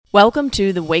Welcome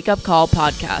to the Wake Up Call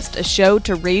podcast, a show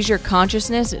to raise your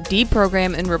consciousness,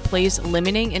 deprogram and replace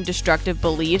limiting and destructive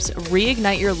beliefs,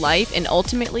 reignite your life, and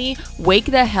ultimately wake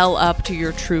the hell up to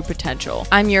your true potential.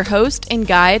 I'm your host and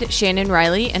guide, Shannon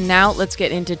Riley, and now let's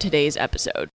get into today's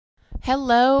episode.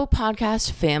 Hello, podcast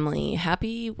family.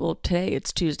 Today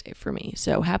it's Tuesday for me,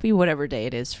 so happy whatever day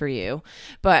it is for you.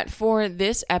 But for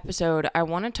this episode, I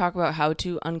want to talk about how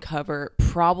to uncover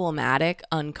problematic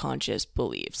unconscious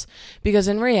beliefs. Because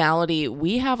in reality,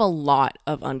 we have a lot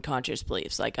of unconscious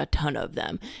beliefs, like a ton of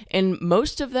them. And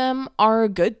most of them are a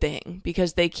good thing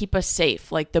because they keep us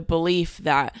safe, like the belief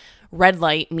that red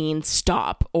light means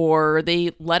stop, or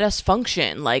they let us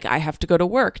function, like I have to go to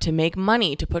work to make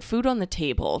money, to put food on the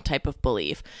table type of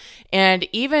belief, and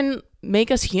even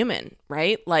make us human,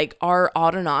 right? Like our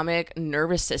autonomic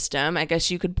nervous system, I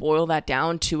guess you could boil that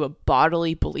down to a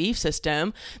bodily belief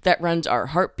system that runs our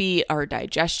heartbeat, our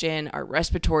digestion, our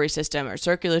respiratory system, our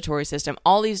circulatory system,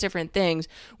 all these different things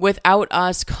without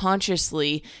us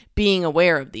consciously being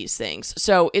aware of these things.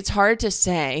 So it's hard to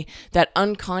say that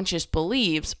unconscious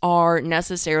beliefs are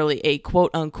necessarily a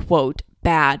quote unquote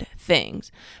bad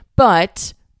things,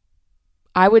 but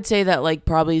I would say that like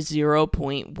probably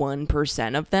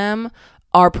 0.1% of them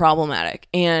are problematic.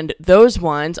 And those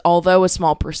ones, although a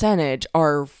small percentage,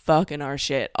 are fucking our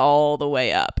shit all the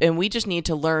way up. And we just need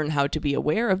to learn how to be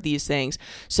aware of these things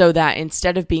so that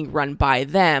instead of being run by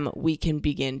them, we can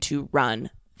begin to run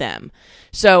them.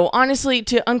 So honestly,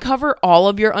 to uncover all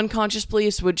of your unconscious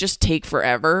beliefs would just take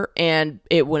forever and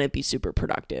it wouldn't be super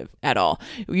productive at all.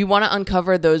 You want to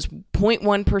uncover those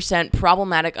 0.1%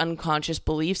 problematic unconscious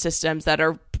belief systems that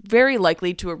are very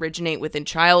likely to originate within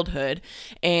childhood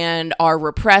and are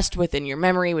repressed within your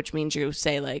memory, which means you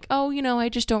say like, oh, I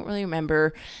just don't really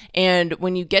remember. And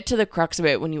when you get to the crux of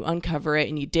it, when you uncover it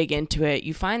and you dig into it,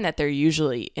 you find that they're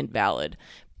usually invalid.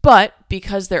 But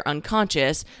because they're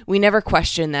unconscious, we never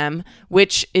question them,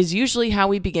 which is usually how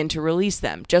we begin to release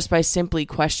them, just by simply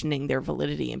questioning their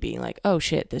validity and being like, oh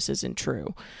shit, this isn't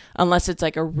true. Unless it's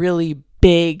like a really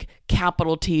big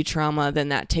capital T trauma, then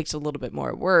that takes a little bit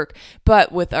more work.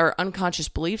 But with our unconscious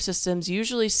belief systems,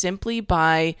 usually simply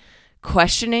by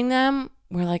questioning them,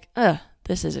 we're like,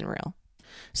 this isn't real.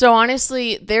 So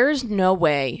honestly, there's no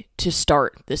way to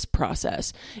start this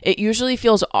process. It usually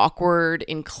feels awkward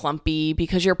and clumpy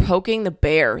because you're poking the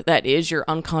bear that is your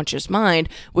unconscious mind,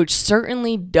 which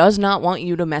certainly does not want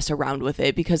you to mess around with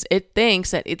it because it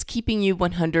thinks that it's keeping you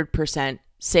 100%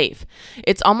 safe.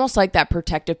 It's almost like that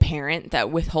protective parent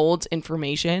that withholds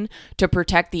information to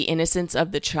protect the innocence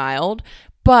of the child,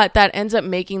 but that ends up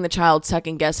making the child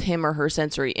second guess him or her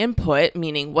sensory input,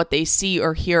 meaning what they see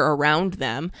or hear around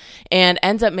them, and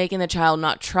ends up making the child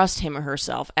not trust him or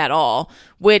herself at all,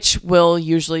 which will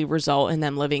usually result in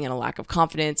them living in a lack of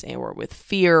confidence or with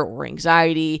fear or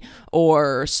anxiety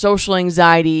or social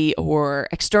anxiety or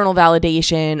external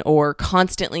validation or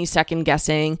constantly second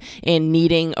guessing and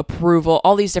needing approval,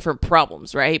 all these different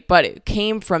problems, right? But it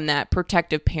came from that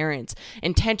protective parent's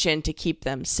intention to keep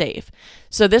them safe.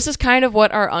 So this is kind of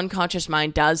what our unconscious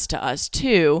mind does to us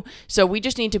too. So we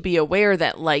just need to be aware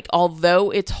that like, although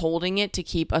it's holding it to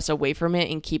keep us away from it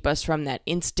and keep us from that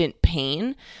instant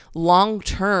pain, long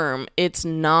term, it's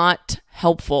not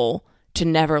helpful to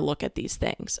never look at these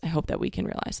things. I hope that we can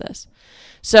realize this.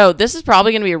 So this is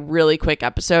probably going to be a really quick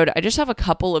episode. I just have a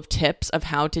couple of tips of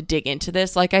how to dig into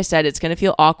this. Like I said, it's going to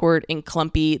feel awkward and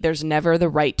clumpy. There's never the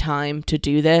right time to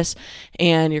do this.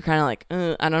 And you're kind of like,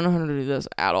 I don't know how to do this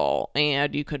at all.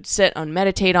 And you could sit and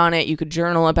meditate on it. You could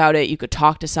journal about it. You could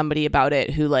talk to somebody about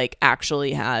it who like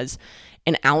actually has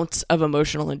an ounce of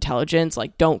emotional intelligence.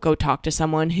 Like don't go talk to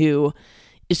someone who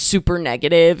is super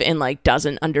negative and like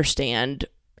doesn't understand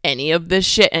any of this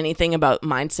shit, anything about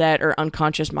mindset or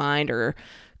unconscious mind or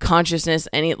consciousness,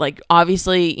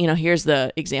 obviously, here's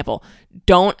the example.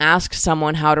 Don't ask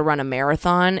someone how to run a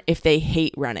marathon if they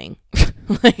hate running.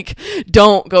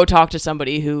 Don't go talk to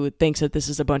somebody who thinks that this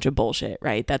is a bunch of bullshit,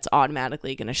 right? That's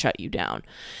automatically going to shut you down.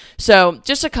 So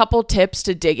just a couple tips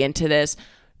to dig into this.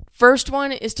 First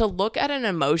one is to look at an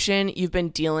emotion you've been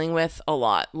dealing with a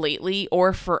lot lately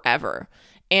or forever.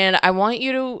 And I want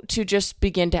you to just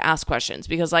begin to ask questions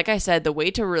because like I said, the way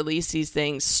to release these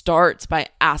things starts by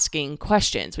asking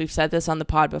questions. We've said this on the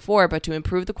pod before, but to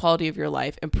improve the quality of your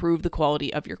life, improve the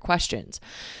quality of your questions.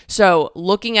 So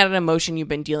looking at an emotion you've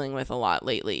been dealing with a lot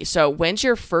lately. So when's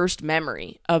your first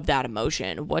memory of that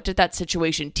emotion? What did that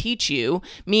situation teach you?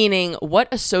 Meaning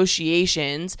what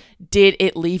associations did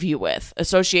it leave you with?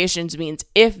 Associations means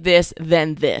if this,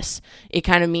 then this. It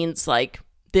kind of means like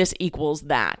this equals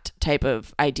that type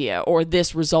of idea, or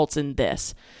this results in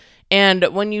this. And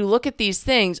when you look at these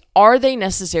things, are they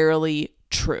necessarily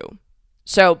true?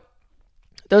 So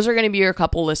those are going to be your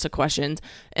couple lists of questions.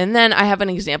 And then I have an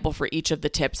example for each of the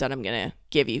tips that I'm going to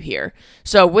give you here.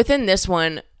 So within this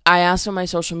one, I asked on my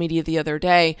social media the other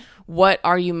day, what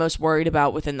are you most worried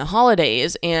about within the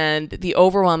holidays? And the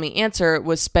overwhelming answer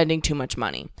was spending too much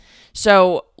money.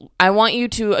 So I want you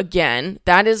to, again,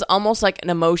 that is almost like an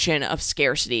emotion of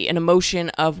scarcity, an emotion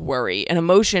of worry, an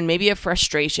emotion maybe of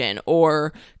frustration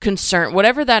or concern,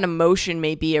 whatever that emotion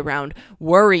may be around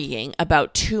worrying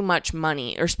about too much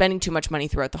money or spending too much money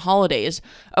throughout the holidays.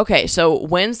 Okay, so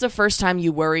when's the first time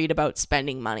you worried about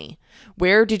spending money?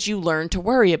 Where did you learn to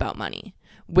worry about money?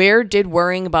 Where did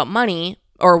worrying about money,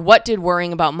 or what did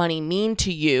worrying about money mean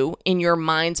to you in your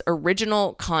mind's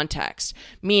original context?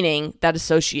 Meaning that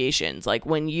associations, like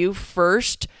when you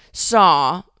first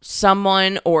saw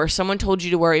someone or someone told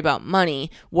you to worry about money,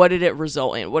 what did it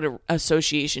result in? What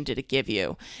association did it give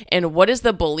you? And what is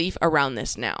the belief around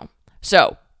this now?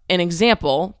 So, an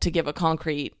example to give a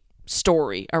concrete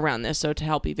story around this, so to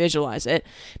help you visualize it,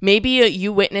 maybe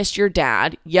you witnessed your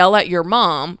dad yell at your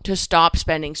mom to stop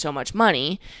spending so much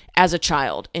money as a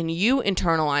child, and you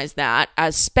internalize that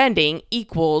as spending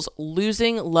equals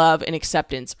losing love and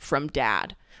acceptance from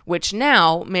dad, which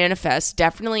now manifests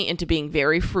definitely into being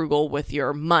very frugal with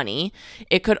your money.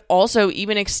 It could also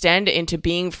even extend into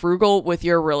being frugal with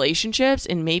your relationships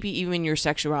and maybe even your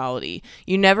sexuality.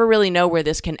 You never really know where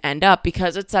this can end up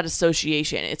because it's that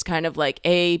association. It's kind of like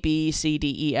A, B, C,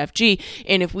 D, E, F, G.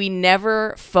 And if we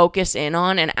never focus in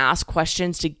on and ask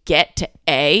questions to get to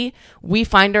A, we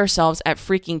find ourselves at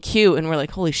freaking Q and we're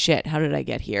like, holy shit, how did I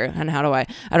get here? And how do I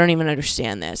don't even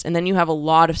understand this. And then you have a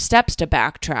lot of steps to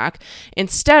backtrack.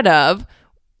 Instead of,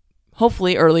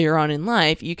 hopefully earlier on in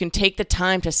life, you can take the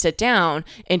time to sit down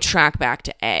and track back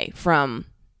to A from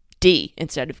D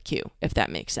instead of Q, if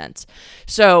that makes sense.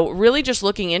 So really just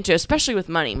looking into, especially with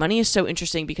money. Money is so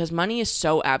interesting because money is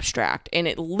so abstract and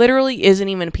it literally isn't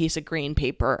even a piece of green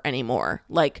paper anymore.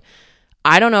 Like,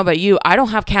 I don't know about you, I don't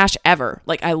have cash ever.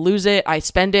 Like, I lose it, I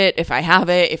spend it. If I have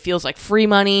it, it feels like free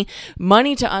money.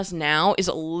 Money to us now is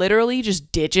literally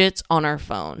just digits on our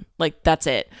phone. Like, that's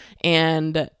it.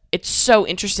 And it's so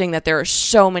interesting that there are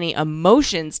so many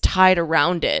emotions tied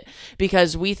around it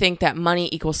because we think that money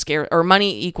equals scare, or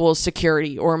money equals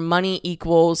security, or money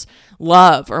equals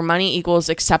love, or money equals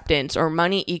acceptance, or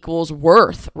money equals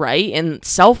worth, right? And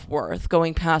self-worth,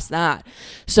 going past that.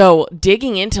 So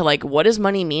digging into, like, what does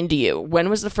money mean to you? When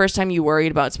was the first time you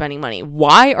worried about spending money?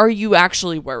 Why are you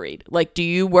actually worried? Like, do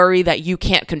you worry that you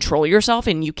can't control yourself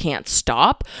and you can't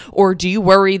stop? Or do you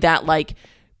worry that, like,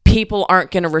 people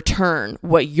aren't going to return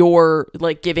what you're,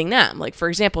 like, giving them? Like, for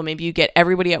example, maybe you get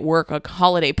everybody at work a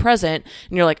holiday present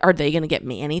and you're like, are they going to get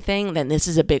me anything? Then this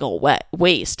is a big old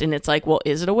waste. And it's like, well,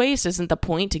 is it a waste? Isn't the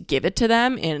point to give it to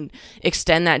them and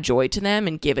extend that joy to them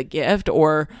and give a gift?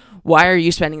 Or why are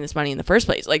you spending this money in the first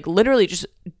place? Like, literally just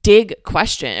dig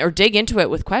into it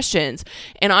with questions.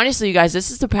 And honestly, you guys,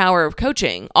 this is the power of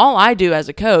coaching. All I do as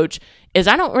a coach is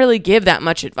I don't really give that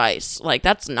much advice. Like,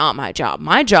 that's not my job.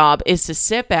 My job is to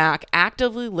sit back,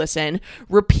 actively listen,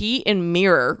 repeat and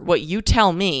mirror what you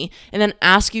tell me, and then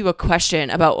ask you a question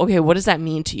about, okay, what does that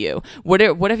mean to you? What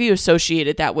have you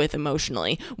associated that with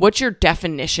emotionally? What's your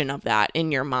definition of that in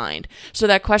your mind? So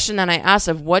that question that I asked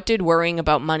of what did worrying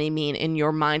about money mean in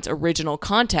your mind's original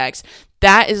context,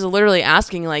 that is literally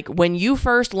asking, like, when you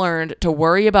first learned to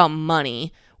worry about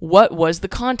money, what was the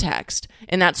context?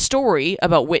 And that story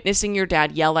about witnessing your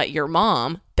dad yell at your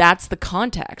mom, that's the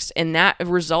context. And that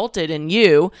resulted in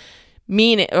you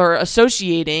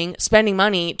associating spending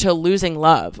money to losing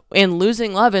love. And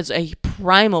losing love is a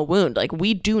primal wound. Like,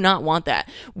 we do not want that.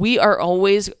 We are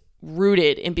always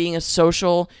rooted in being a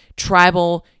social,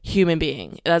 tribal human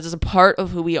being. That is a part of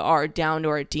who we are down to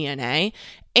our DNA.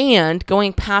 And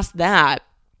going past that,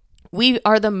 we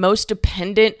are the most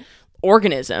dependent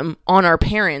organism on our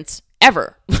parents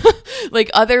ever. Like,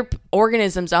 other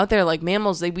organisms out there, like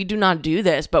mammals, we do not do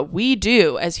this, but we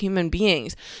do as human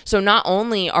beings. So not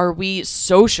only are we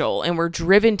social and we're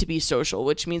driven to be social,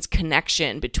 which means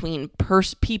connection between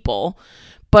people,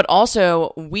 but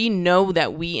also we know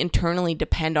that we internally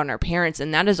depend on our parents,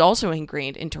 and that is also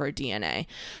ingrained into our DNA.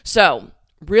 So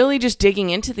really just digging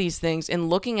into these things and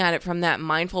looking at it from that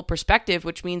mindful perspective,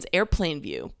 which means airplane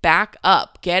view. Back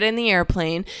up, get in the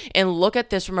airplane and look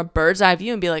at this from a bird's eye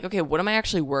view and be like, okay, what am I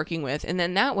actually working with? And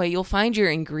then that way you'll find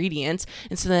your ingredients.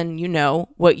 And so then you know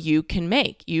what you can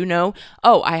make. You know,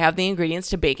 oh, I have the ingredients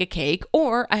to bake a cake,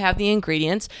 or I have the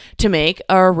ingredients to make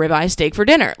a ribeye steak for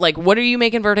dinner. Like, what are you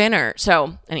making for dinner?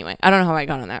 So anyway, I don't know how I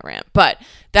got on that rant, but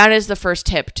that is the first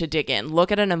tip to dig in.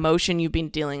 Look at an emotion you've been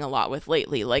dealing a lot with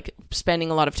lately, like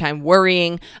spending a lot of time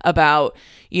worrying about,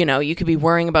 you could be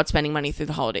worrying about spending money through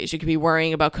the holidays. You could be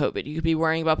worrying about COVID. You could be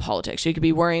worrying about politics. You could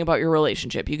be worrying about your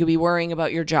relationship. You could be worrying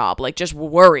about your job. Like, just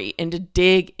worry and to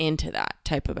dig into that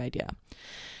type of idea.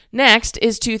 Next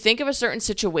is to think of a certain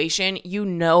situation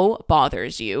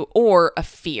bothers you or a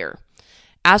fear.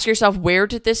 Ask yourself, where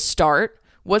did this start?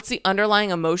 What's the underlying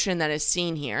emotion that is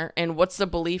seen here? And what's the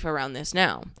belief around this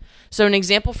now? So an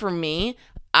example for me,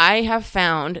 I have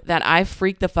found that I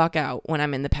freak the fuck out when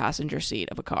I'm in the passenger seat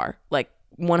of a car. Like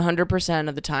 100%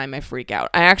 of the time I freak out.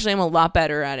 I actually am a lot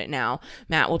better at it now.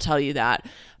 Matt will tell you that.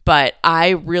 But I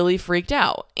really freaked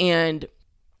out. And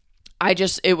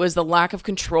it was the lack of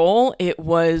control. It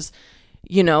was,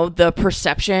 the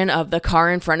perception of the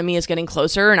car in front of me is getting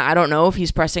closer and I don't know if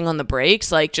he's pressing on the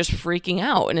brakes, like just freaking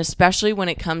out. And especially when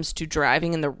it comes to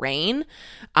driving in the rain,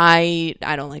 I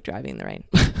don't like driving in the rain.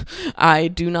 I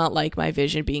do not like my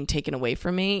vision being taken away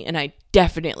from me. And I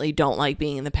definitely don't like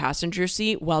being in the passenger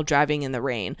seat while driving in the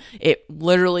rain. It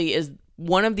literally is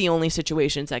one of the only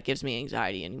situations that gives me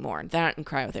anxiety anymore, that and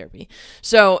cryotherapy.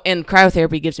 And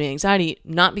cryotherapy gives me anxiety,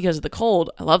 not because of the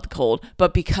cold, I love the cold,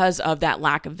 but because of that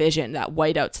lack of vision, that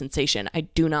whiteout sensation. I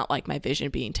do not like my vision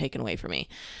being taken away from me.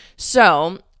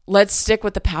 So let's stick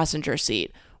with the passenger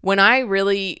seat. When I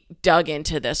really dug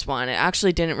into this one, it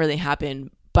actually didn't really happen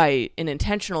by an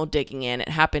intentional digging in. It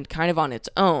happened kind of on its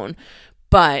own.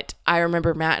 But I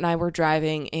remember Matt and I were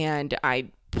driving and I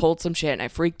pulled some shit and I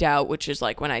freaked out, which is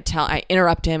like when I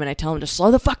interrupt him and I tell him to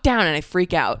slow the fuck down and I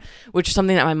freak out, which is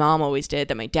something that my mom always did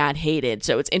that my dad hated.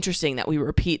 So it's interesting that we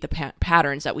repeat the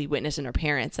patterns that we witness in our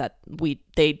parents that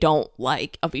they don't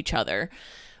like of each other,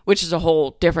 which is a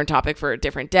whole different topic for a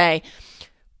different day.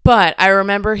 But I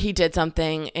remember he did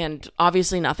something and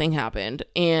obviously nothing happened.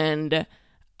 And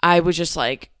I was just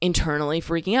like internally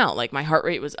freaking out. Like my heart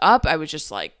rate was up. I was just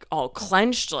like all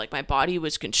clenched. Like my body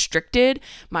was constricted.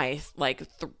 My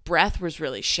breath was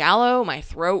really shallow. My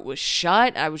throat was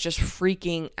shut. I was just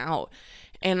freaking out.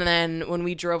 And then when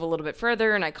we drove a little bit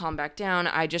further and I calmed back down,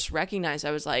 I just recognized,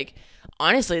 I was like,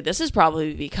 honestly, this is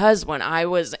probably because when I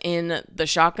was in the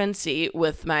shotgun seat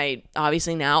with my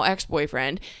obviously now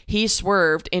ex-boyfriend, he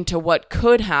swerved into what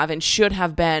could have and should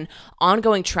have been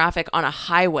ongoing traffic on a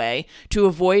highway to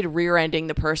avoid rear-ending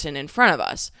the person in front of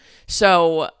us.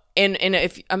 So,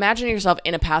 if imagine yourself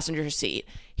in a passenger seat,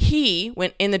 he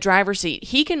went in the driver's seat.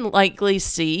 He can likely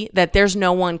see that there's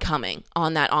no one coming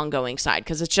on that ongoing side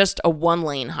because it's just a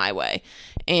 1-lane highway.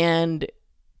 And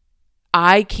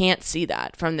I can't see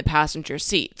that from the passenger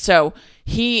seat. So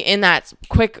he, in that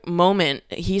quick moment,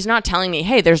 he's not telling me,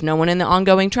 hey, there's no one in the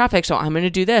ongoing traffic, so I'm going to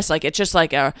do this. Like, it's just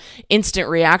like a instant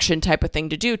reaction type of thing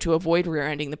to do to avoid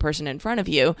rear-ending the person in front of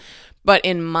you. But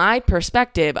in my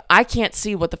perspective, I can't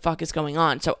see what the fuck is going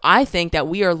on. So I think that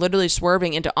we are literally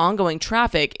swerving into ongoing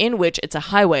traffic in which it's a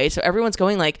highway. So everyone's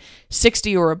going like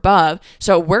 60 or above.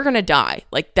 So we're going to die.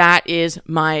 Like, that is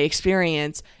my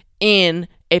experience in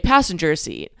a passenger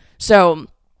seat. So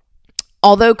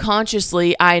although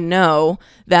consciously I know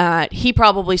that he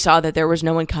probably saw that there was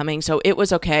no one coming, so it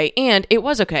was okay. And it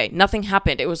was okay. Nothing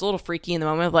happened. It was a little freaky in the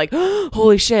moment of like, oh,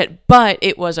 holy shit, but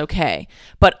it was okay.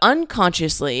 But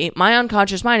unconsciously, my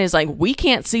unconscious mind is like, we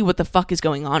can't see what the fuck is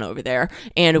going on over there.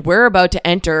 And we're about to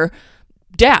enter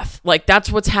death. Like,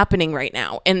 that's what's happening right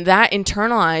now. And that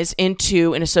internalized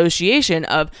into an association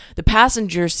of the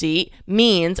passenger seat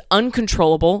means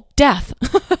uncontrollable death.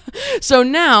 So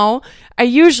now I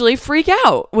usually freak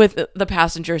out with the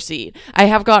passenger seat. I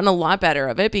have gotten a lot better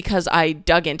of it because I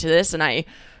dug into this and I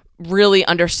really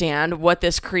understand what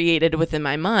this created within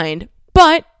my mind.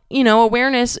 But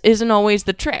awareness isn't always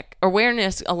the trick.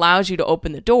 Awareness allows you to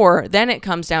open the door. Then it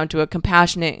comes down to a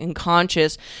compassionate and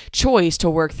conscious choice to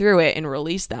work through it and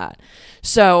release that.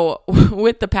 So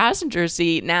with the passenger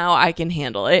seat, now I can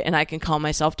handle it and I can calm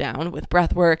myself down with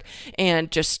breath work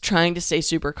and just trying to stay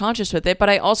super conscious with it. But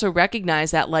I also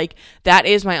recognize that that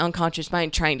is my unconscious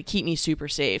mind trying to keep me super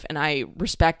safe. And I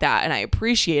respect that and I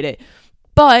appreciate it.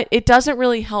 But it doesn't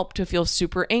really help to feel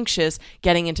super anxious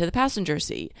getting into the passenger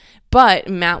seat. But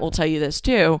Matt will tell you this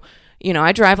too.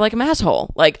 I drive like an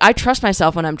asshole. Like, I trust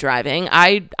myself when I'm driving.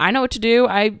 I know what to do.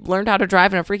 I learned how to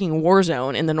drive in a freaking war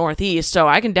zone in the Northeast. So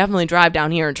I can definitely drive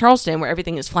down here in Charleston where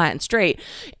everything is flat and straight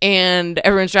and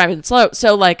everyone's driving slow.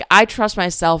 So I trust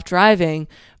myself driving.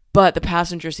 but the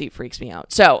passenger seat freaks me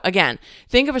out. So again,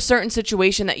 think of a certain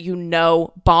situation that you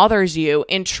know bothers you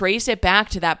and trace it back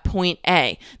to that point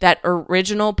A, that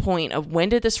original point of when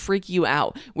did this freak you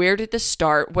out? Where did this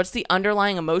start? What's the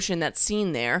underlying emotion that's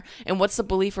seen there? And what's the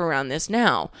belief around this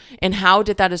now? And how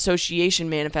did that association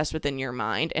manifest within your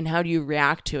mind? And how do you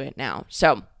react to it now?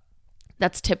 So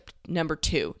that's tip number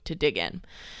 2 to dig in.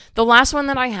 The last one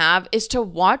that I have is to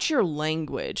watch your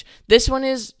language. This one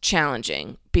is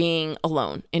challenging, being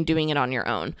alone and doing it on your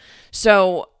own.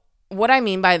 So what I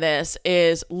mean by this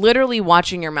is literally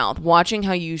watching your mouth, watching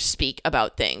how you speak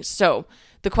about things. So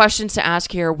the questions to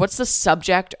ask here, what's the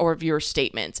subject of your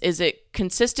statements? Is it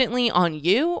consistently on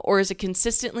you or is it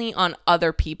consistently on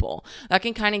other people? That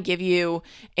can kind of give you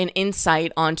an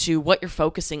insight onto what you're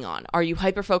focusing on. Are you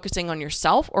hyper-focusing on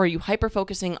yourself or are you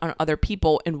hyper-focusing on other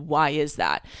people, and why is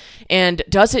that? And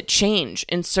does it change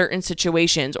in certain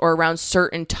situations or around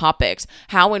certain topics?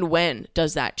 How and when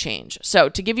does that change? So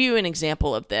to give you an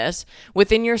example of this,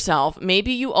 within yourself,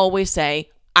 maybe you always say,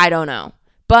 I don't know.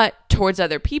 But towards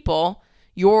other people,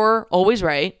 you're always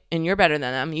right and you're better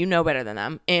than them, you know better than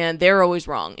them, and they're always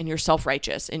wrong and you're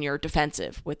self-righteous and you're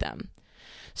defensive with them.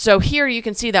 So here you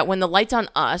can see that when the light's on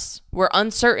us, we're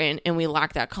uncertain and we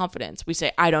lack that confidence. We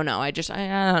say, I don't know. I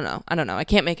don't know. I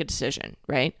can't make a decision,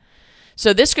 right?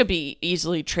 So this could be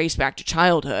easily traced back to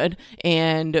childhood,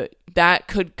 and that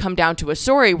could come down to a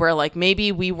story where like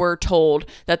maybe we were told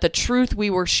that the truth we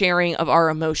were sharing of our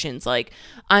emotions, like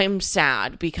I'm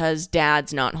sad because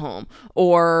dad's not home,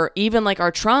 or even like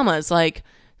our traumas, like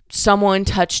someone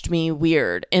touched me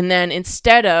weird. And then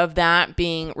instead of that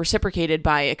being reciprocated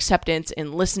by acceptance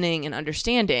and listening and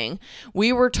understanding,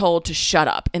 we were told to shut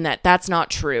up and that that's not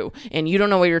true. And you don't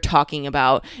know what you're talking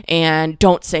about. And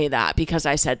don't say that because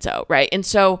I said so. Right. And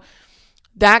so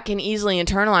that can easily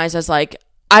internalize as like,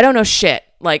 I don't know shit.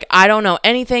 Like, I don't know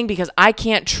anything because I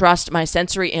can't trust my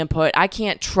sensory input. I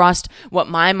can't trust what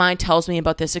my mind tells me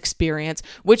about this experience,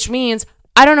 which means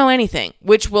I don't know anything,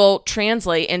 which will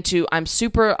translate into I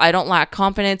don't lack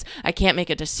confidence. I can't make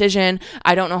a decision.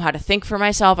 I don't know how to think for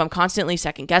myself. I'm constantly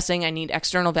second guessing. I need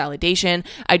external validation.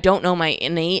 I don't know my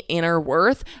innate inner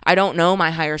worth. I don't know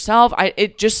my higher self.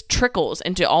 It just trickles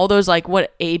into all those like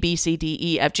what A, B, C, D,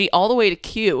 E, F, G, all the way to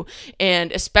Q.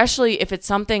 And especially if it's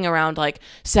something around like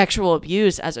sexual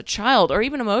abuse as a child or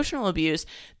even emotional abuse,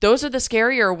 those are the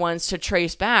scarier ones to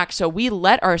trace back. So we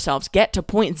let ourselves get to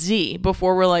point Z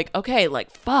before we're like, okay, like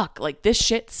fuck, like this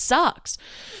shit sucks.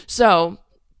 So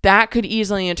that could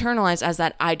easily internalize as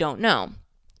that I don't know.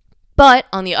 But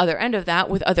on the other end of that,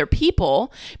 with other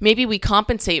people, maybe we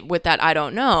compensate with that I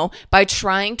don't know by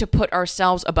trying to put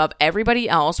ourselves above everybody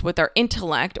else with our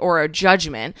intellect or our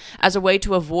judgment as a way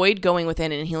to avoid going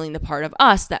within and healing the part of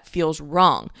us that feels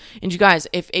wrong. And you guys,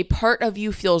 if a part of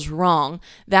you feels wrong,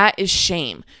 that is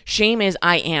shame. Shame is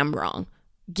I am wrong.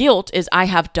 Guilt is I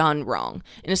have done wrong.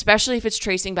 And especially if it's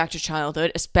tracing back to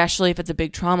childhood, especially if it's a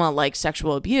big trauma like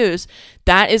sexual abuse,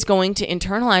 that is going to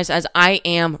internalize as I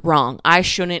am wrong. I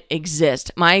shouldn't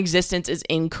exist. My existence is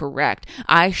incorrect.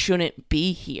 I shouldn't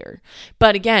be here.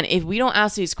 But again, if we don't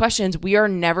ask these questions, we are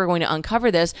never going to uncover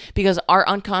this because our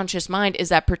unconscious mind is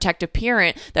that protective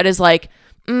parent that is like,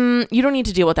 you don't need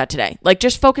to deal with that today. Like,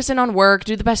 just focus in on work,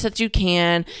 do the best that you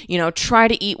can, try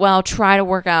to eat well, try to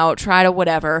work out, try to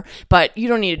whatever, but you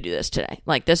don't need to do this today.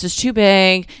 Like, this is too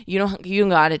big. You don't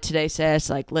got it today, sis.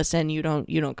 Like, listen, you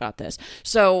don't got this.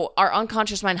 So our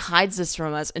unconscious mind hides this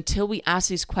from us until we ask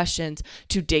these questions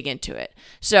to dig into it.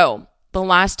 So the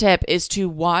last tip is to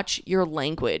watch your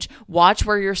language. Watch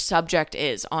where your subject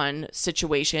is on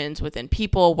situations within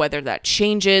people, whether that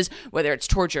changes, whether it's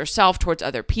towards yourself, towards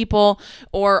other people,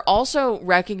 or also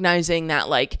recognizing that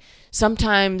like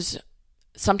sometimes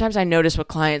I notice with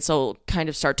clients, they'll kind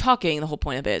of start talking. The whole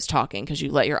point of it is talking because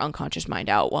you let your unconscious mind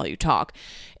out while you talk.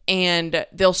 And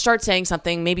they'll start saying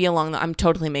something maybe I'm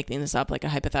totally making this up like a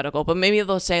hypothetical, but maybe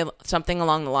they'll say something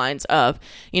along the lines of,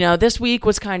 this week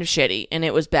was kind of shitty and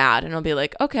it was bad. And I'll be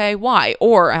like, okay, why?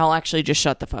 Or I'll actually just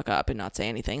shut the fuck up and not say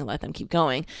anything and let them keep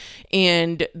going.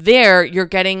 And there you're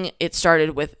getting it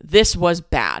started with this was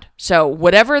bad. So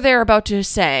whatever they're about to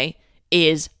say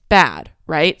is bad,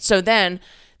 right? So then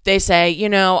they say,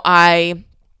 I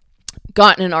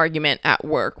got in an argument at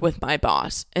work with my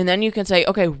boss. And then you can say,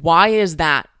 okay, why is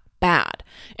that bad?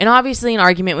 And obviously an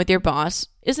argument with your boss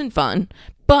isn't fun,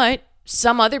 but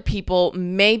some other people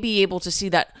may be able to see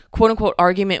that quote unquote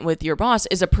argument with your boss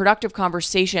is a productive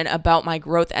conversation about my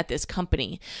growth at this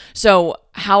company. So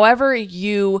however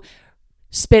you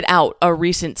spit out a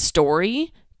recent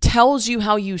story tells you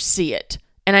how you see it.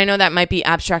 And I know that might be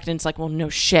abstract and it's like, well, no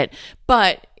shit.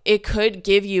 But it could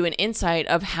give you an insight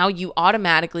of how you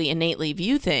automatically innately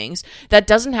view things that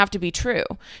doesn't have to be true.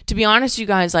 To be honest, you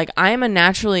guys, like, I am a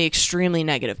naturally extremely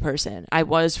negative person. I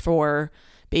was for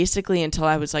basically until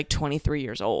I was like 23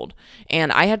 years old.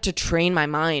 And I had to train my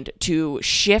mind to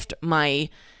shift my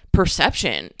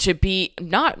perception to be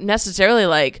not necessarily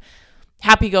like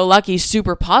happy-go-lucky,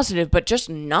 super positive, but just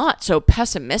not so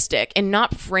pessimistic, and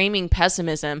not framing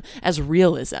pessimism as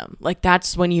realism. Like,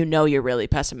 that's when you know you're really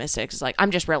pessimistic. It's like,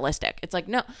 I'm just realistic. It's like,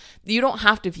 no, you don't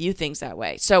have to view things that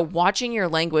way. So watching your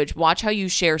language, watch how you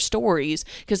share stories,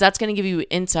 because that's going to give you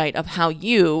insight of how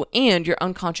you and your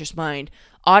unconscious mind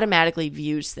automatically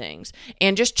views things.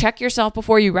 And just check yourself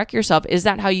before you wreck yourself. Is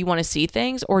that how you want to see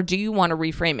things, or do you want to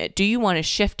reframe it? Do you want to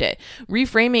shift it?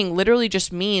 Reframing literally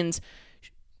just means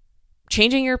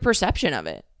changing your perception of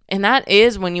it. And that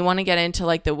is, when you want to get into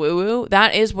like the woo-woo,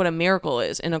 that is what a miracle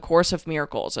is in A Course of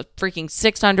Miracles, a freaking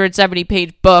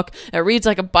 670-page book that reads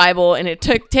like a Bible, and it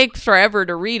takes forever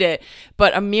to read it.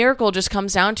 But a miracle just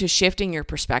comes down to shifting your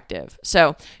perspective.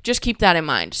 So just keep that in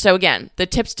mind. So again, the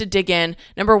tips to dig in.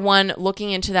 Number one,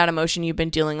 looking into that emotion you've been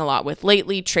dealing a lot with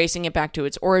lately, tracing it back to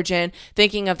its origin,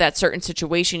 thinking of that certain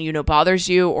situation you know bothers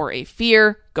you, or a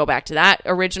fear. Go back to that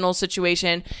original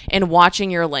situation, and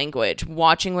watching your language,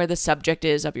 watching where the subject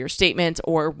is of your statements,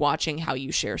 or watching how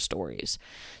you share stories.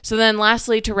 So then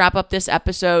lastly, to wrap up this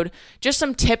episode, just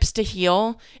some tips to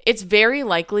heal. It's very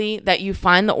likely that you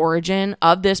find the origin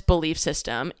of this belief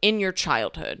system in your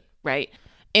childhood, right?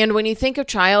 And when you think of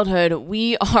childhood,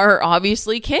 we are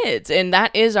obviously kids, and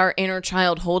that is our inner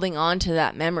child holding on to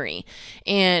that memory.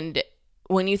 And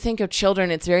when you think of children,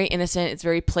 it's very innocent, it's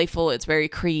very playful, it's very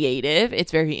creative,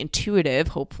 it's very intuitive,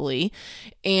 hopefully.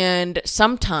 And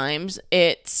sometimes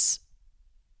it's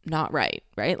not right?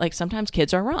 Like, sometimes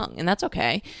kids are wrong, and that's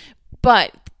okay.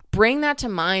 But bring that to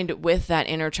mind with that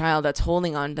inner child that's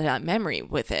holding on to that memory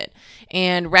with it,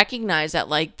 and recognize that,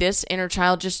 like, this inner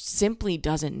child just simply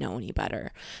doesn't know any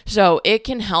better. So it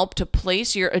can help to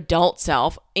place your adult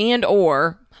self and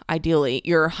or ideally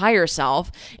your higher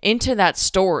self into that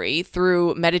story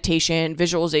through meditation,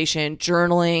 visualization,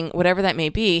 journaling, whatever that may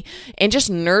be, and just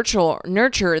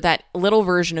nurture that little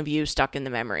version of you stuck in the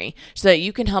memory, so that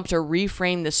you can help to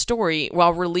reframe the story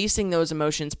while releasing those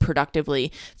emotions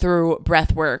productively through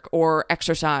breath work or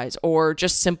exercise or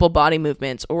just simple body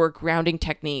movements or grounding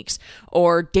techniques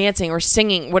or dancing or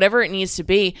singing, whatever it needs to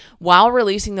be, while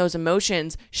releasing those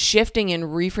emotions, shifting and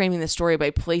reframing the story by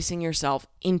placing yourself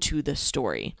into the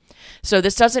story. So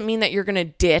this doesn't mean that you're going to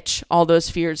ditch all those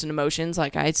fears and emotions.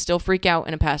 Like, I still freak out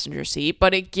in a passenger seat,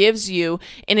 but it gives you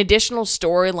an additional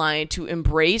storyline to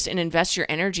embrace and invest your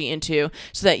energy into,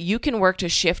 so that you can work to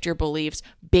shift your beliefs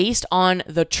based on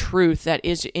the truth that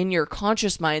is in your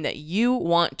conscious mind that you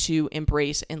want to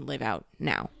embrace and live out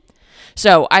now.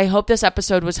 So I hope this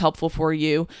episode was helpful for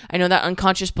you. I know that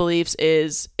unconscious beliefs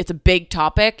it's a big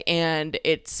topic, and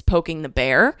it's poking the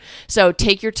bear. So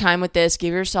take your time with this,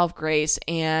 give yourself grace,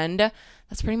 and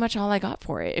that's pretty much all I got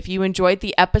for it. If you enjoyed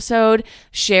the episode,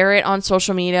 share it on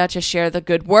social media to share the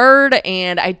good word.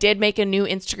 And I did make a new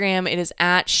Instagram. It is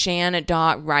at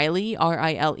shan.riley,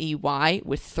 Riley,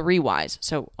 with 3 Ys.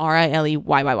 So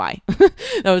Rileyyyy.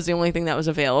 That was the only thing that was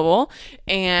available.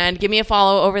 And give me a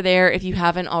follow over there if you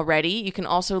haven't already. You can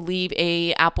also leave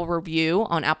a Apple review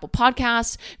on Apple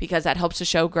Podcasts, because that helps the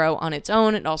show grow on its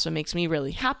own. It also makes me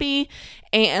really happy.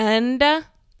 And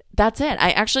that's it.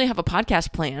 I actually have a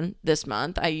podcast plan this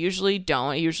month. I usually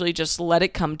don't. I usually just let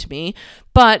it come to me.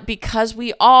 But because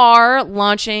we are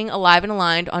launching Alive and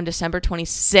Aligned on December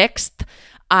 26th,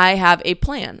 I have a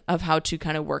plan of how to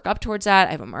kind of work up towards that.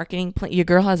 I have a marketing plan. Your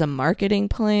girl has a marketing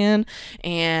plan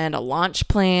and a launch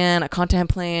plan, a content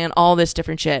plan, all this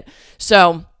different shit.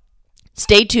 So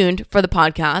stay tuned for the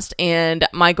podcast, and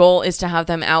my goal is to have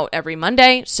them out every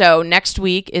Monday. So next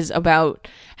week is about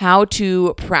how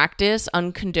to practice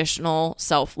unconditional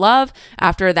self-love.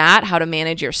 After that, how to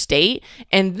manage your state.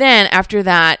 And then after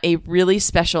that, a really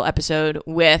special episode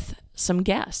with some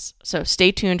guests. So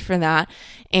stay tuned for that.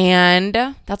 And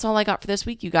that's all I got for this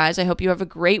week, you guys. I hope you have a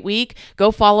great week.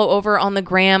 Go follow over on the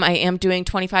gram. I am doing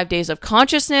 25 days of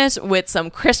consciousness with some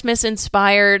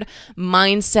Christmas-inspired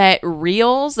mindset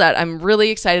reels that I'm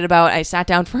really excited about. I sat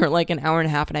down for like an hour and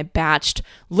a half, and I batched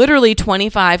literally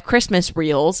 25 Christmas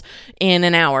reels in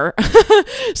an hour.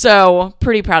 So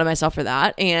pretty proud of myself for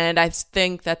that. And I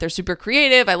think that they're super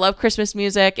creative. I love Christmas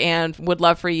music, and would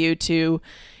love for you to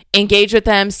engage with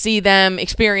them, see them,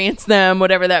 experience them,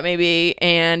 whatever that may be,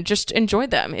 and just enjoy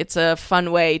them. It's a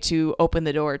fun way to open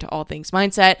the door to all things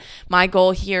mindset. My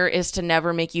goal here is to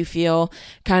never make you feel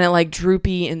kind of like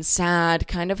droopy and sad,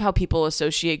 kind of how people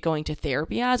associate going to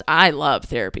therapy as. I love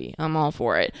therapy. I'm all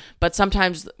for it. But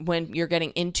sometimes when you're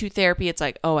getting into therapy, it's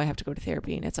like, oh, I have to go to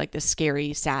therapy. And it's like this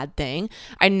scary, sad thing.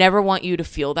 I never want you to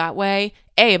feel that way.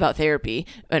 About therapy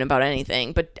and about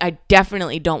anything, but I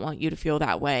definitely don't want you to feel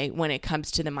that way when it comes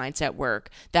to the mindset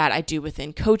work that I do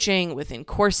within coaching, within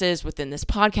courses, within this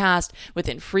podcast,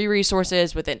 within free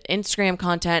resources, within Instagram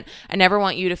content. I never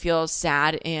want you to feel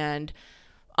sad and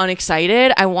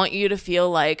unexcited. I want you to feel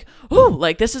like, oh,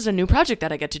 like this is a new project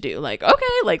that I get to do. Like, okay,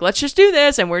 like let's just do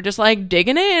this. And we're just like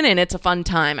digging in and it's a fun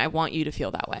time. I want you to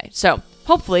feel that way. So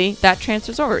hopefully that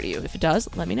transfers over to you. If it does,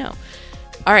 let me know.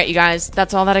 All right, you guys,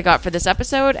 that's all that I got for this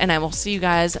episode, and I will see you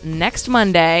guys next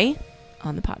Monday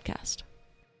on the podcast.